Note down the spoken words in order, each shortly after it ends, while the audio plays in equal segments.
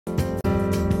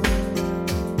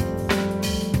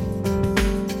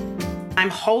I'm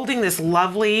holding this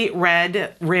lovely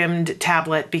red rimmed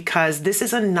tablet because this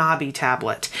is a Nabi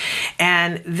tablet.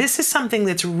 And this is something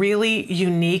that's really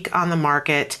unique on the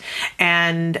market.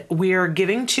 And we're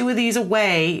giving 2 of these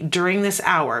away during this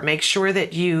hour. Make sure that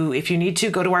if you need to,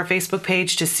 go to our Facebook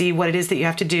page to see what it is that you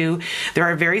have to do. There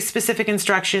are very specific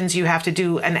instructions. You have to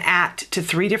do an @ to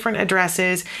 3 different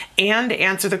addresses and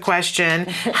answer the question,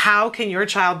 how can your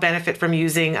child benefit from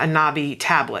using a Nabi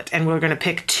tablet? And we're going to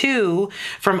pick 2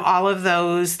 from all of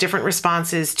those different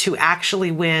responses to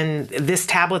actually win this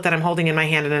tablet that I'm holding in my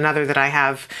hand and another that I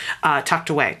have tucked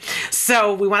away.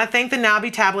 So we want to thank the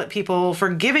Nabi tablet people for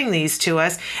giving these to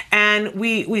us. And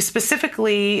we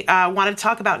specifically wanted to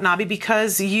talk about Nabi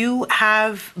because you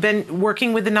have been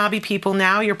working with the Nabi people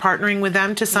now. You're partnering with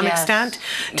them to some extent.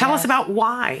 Tell us about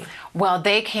why. Well,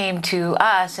 they came to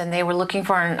us and they were looking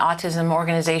for an autism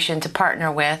organization to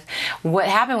partner with. What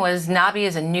happened was Nabi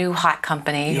is a new hot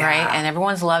company, right? And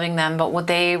everyone's loving them. But what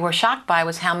they were shocked by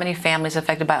was how many families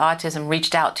affected by autism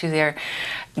reached out to their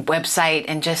website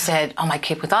and just said, oh, my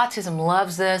kid with autism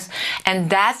loves this. And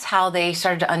that's how they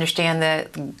started to understand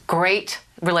the great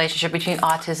relationship between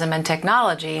autism and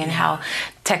technology and how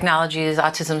technology is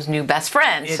autism's new best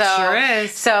friend. It sure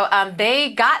is. So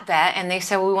they got that and they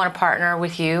said, well, we want to partner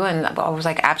with you. And I was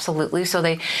like, absolutely. So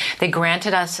they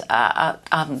granted us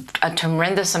a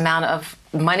tremendous amount of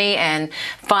money and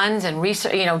funds and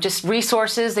just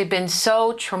resources. They've been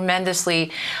so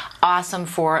tremendously awesome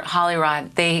for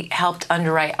Hollyrod. They helped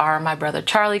underwrite our My Brother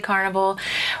Charlie Carnival.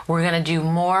 We're going to do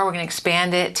more. We're going to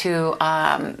expand it to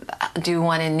do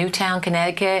one in Newtown,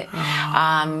 Connecticut.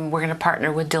 We're going to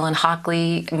partner with Dylan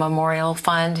Hockley Memorial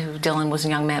Fund, who Dylan was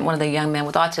one of the young men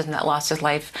with autism that lost his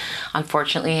life,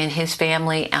 unfortunately, and his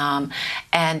family.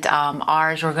 And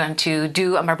ours, we're going to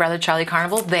do a My Brother Charlie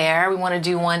Carnival there. We want to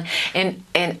do one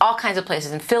in all kinds of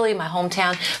places, in Philly, my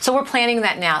hometown. So we're planning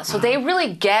that now. So they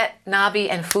really get Nabi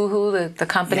and Fuhu, the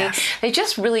company. They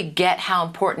just really get how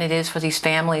important it is for these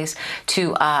families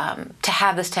to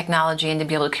have this technology and to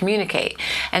be able to communicate.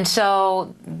 And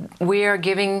so we're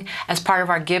giving, as part of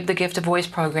our Give the Gift of Voice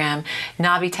program,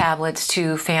 Nabi tablets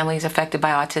to families affected by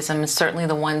autism, and certainly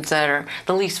the ones that are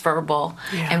the least verbal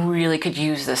and really could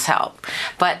use this help.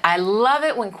 But I love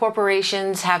it when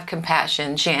corporations have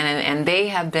compassion, Shannon, and they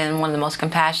have been one of the most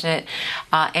compassionate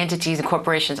entities and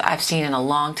corporations I've seen in a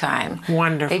long time.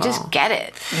 Wonderful. They just get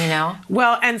it,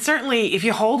 Well, and certainly if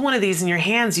you hold one of these in your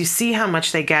hands, you see how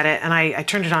much they get it. And I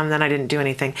turned it on and then I didn't do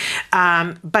anything.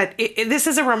 But this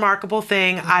is a remarkable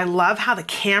thing. I love how the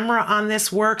camera on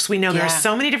this works. We know there are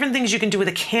so many different things you can do with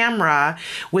a camera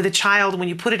with a child when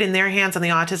you put it in their hands on the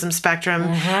autism spectrum.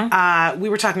 We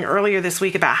were talking earlier this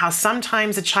week about how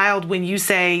sometimes a child, when you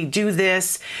say, do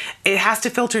this, it has to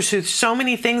filter through so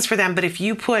many things for them. But if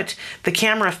you put the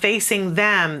camera facing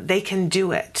them, they can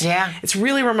do it. It's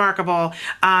really remarkable.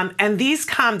 And these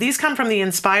come from the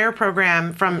Inspire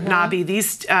program from Nabi,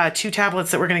 these 2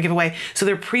 tablets that we're going to give away. So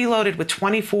they're preloaded with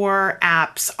 24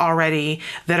 apps already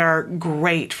that are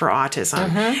great for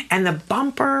autism. And the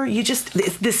bumper,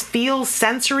 this feels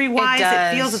sensory-wise,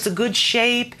 it feels it's a good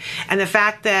shape. And the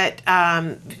fact that,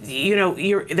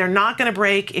 they're not going to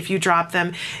break if you drop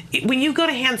them. When you go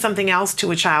to hand something else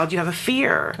to a child, you have a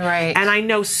fear. Right. And I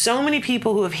know so many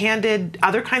people who have handed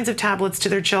other kinds of tablets to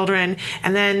their children,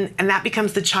 and that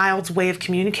becomes the child's way of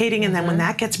communicating. And then when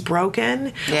that gets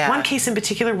broken, one case in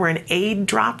particular where an aide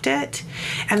dropped it,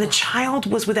 and the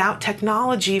child was without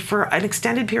technology for an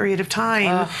extended period of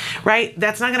time, right?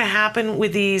 That's not going to happen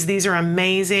with these. These are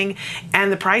amazing.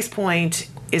 And the price point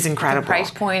is incredible. The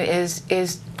price point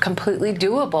is completely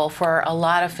doable for a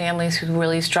lot of families who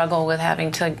really struggle with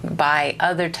having to buy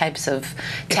other types of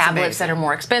tablets that are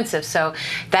more expensive. So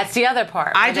that's the other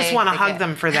part. I just want to hug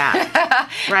them for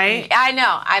that, right? I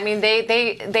know. I mean,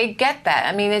 they get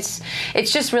that. I mean, it's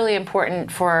just really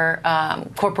important for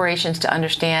corporations to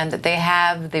understand that they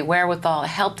have the wherewithal to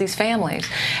help these families.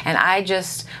 And I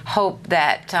just hope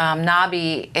that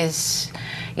Nabi is,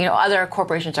 other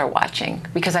corporations are watching,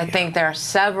 because I think there are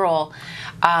several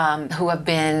who have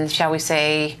been, shall we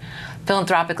say,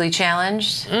 philanthropically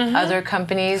challenged. Other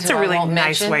companies. It's a really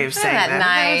nice way of saying that.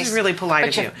 Nice. That's really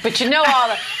polite of you. But you know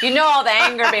all the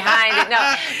anger behind it.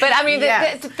 No, but I mean,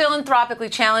 it's philanthropically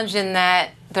challenged in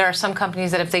that there are some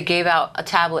companies that if they gave out a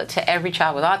tablet to every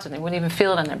child with autism, they wouldn't even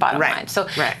feel it on their bottom line. So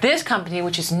this company,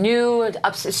 which is new,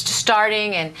 it's just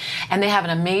starting, and they have an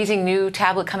amazing new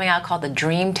tablet coming out called the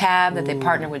Dream Tab that they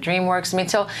partner with DreamWorks. I mean,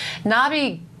 so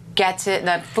Nabi gets it,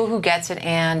 that Fuhu gets it,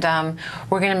 and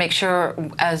we're going to make sure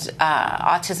as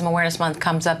Autism Awareness Month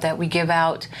comes up that we give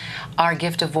out our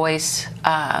Gift of Voice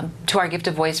to our Gift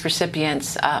of Voice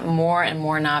recipients more and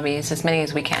more Nabis, as many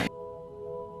as we can.